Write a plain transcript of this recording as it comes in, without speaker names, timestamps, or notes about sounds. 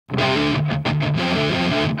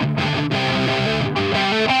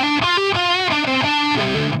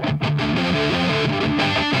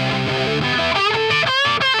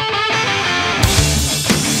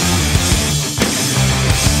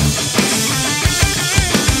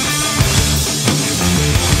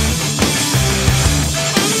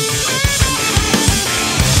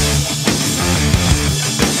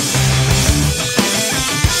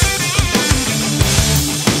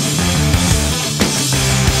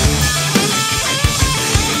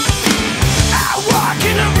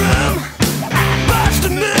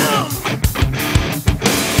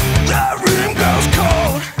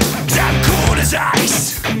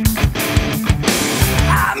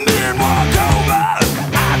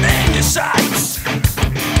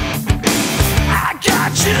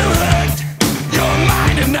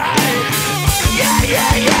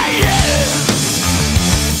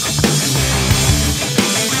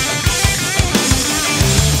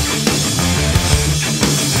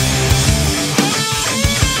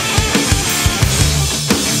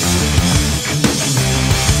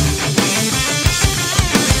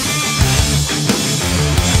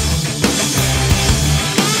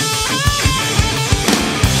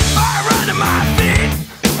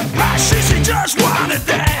just wanna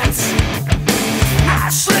dance. I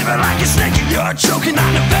sliver like a snake and you're choking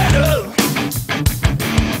on the pedal.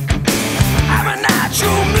 I'm a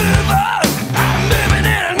natural mover, I'm moving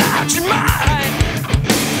in and out your mind.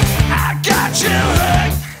 I got you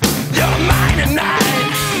hooked, you're mine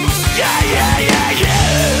tonight. Yeah, yeah, yeah, yeah.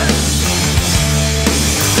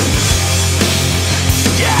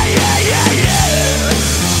 Yeah, yeah, yeah, yeah.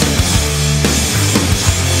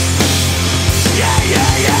 Yeah,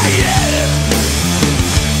 yeah, yeah, yeah.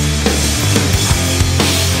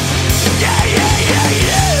 Yeah, yeah, yeah,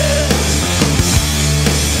 yeah.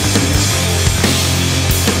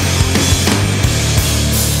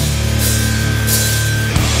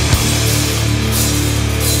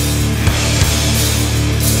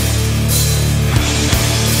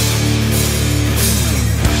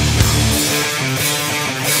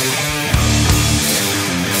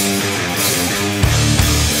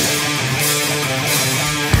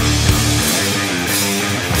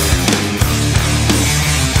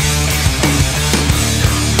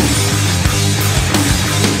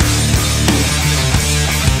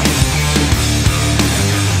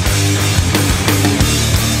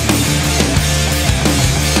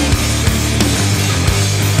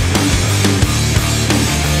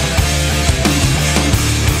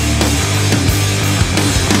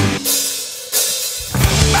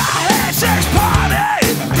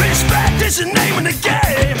 It's the name of the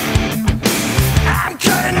game. I'm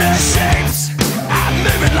cutting the shapes, I'm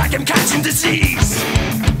moving like I'm catching disease.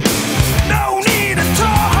 No need to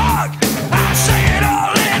talk, I say it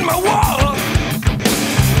all in my walk.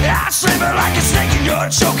 I sliver like a snake and you're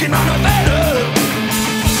choking on a metal.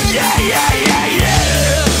 Yeah, yeah, yeah.